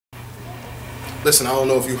Listen, I don't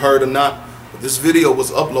know if you heard or not, but this video was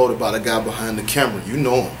uploaded by the guy behind the camera. You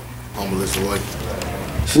know him, Humble as Roy.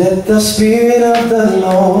 Let the Spirit of the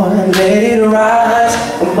Lord, let it rise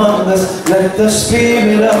among us. Let the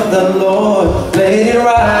Spirit of the Lord, let it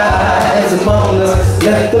rise among us.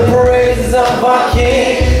 Let the praises of our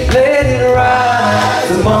King, let it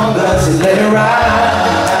rise among us. Let it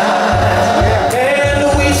rise.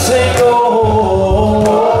 And we sing, oh,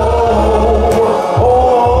 oh,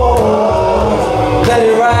 oh, let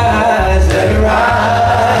it rise, let it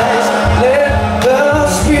rise. Let the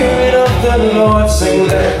Spirit of the Lord sing,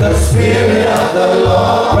 let the Spirit of the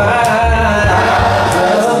Lord rise.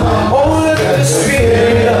 Oh, let the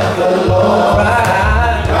Spirit of the Lord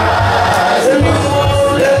rise. And you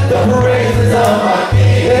won't let the praises of our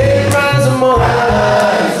King, let it rise among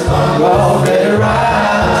us. Oh, let it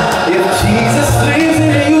rise. If Jesus lives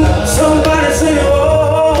in you, somebody say, oh,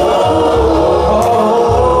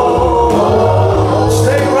 oh, oh.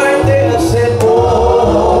 Stay right there and say, oh,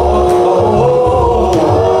 oh,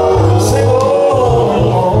 oh. Say, oh, oh,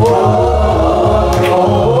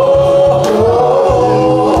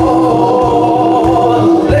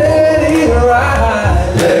 oh. Let it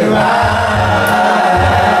rise, let it rise.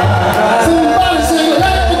 Somebody say,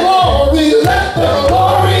 let the glory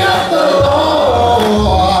of the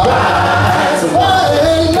Lord rise.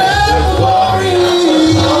 Let the glory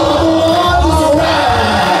of the Lord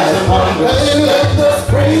rise. And let the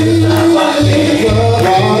praise of the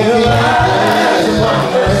Lord rise.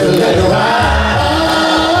 Let it rise.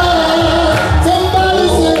 Somebody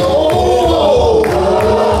say, oh, oh,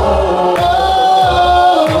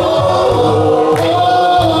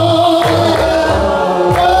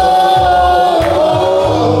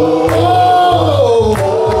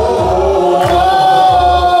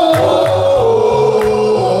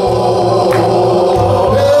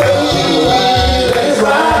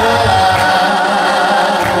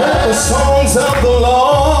 The songs of the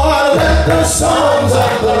Lord, let the songs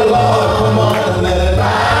of the Lord come on and let it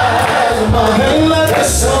rise among us. And let the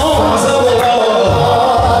songs of the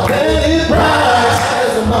Lord, let it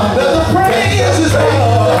rise among us. Let the praises of the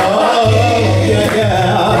Lord, yeah,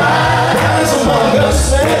 yeah, rise among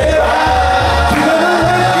us. Let it rise. You gotta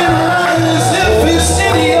let it rise. If it's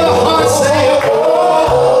in your heart, say, oh,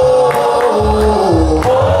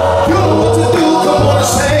 you know what to do, come on and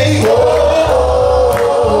say, oh.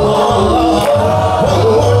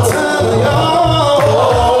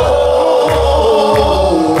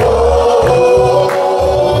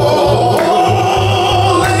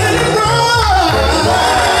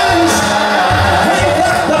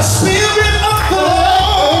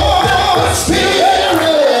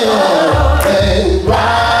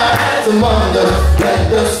 let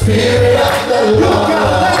the Spirit of the Lord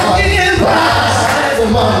rise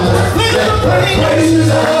among us. Let the praises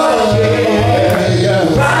of our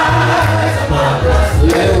King rise among us.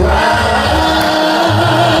 Let it rise.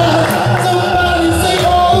 Somebody say, oh,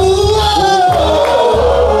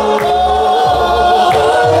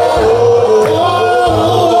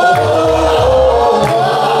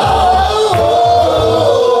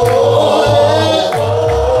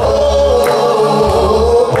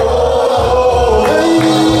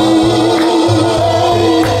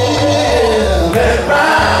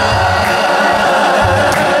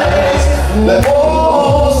 let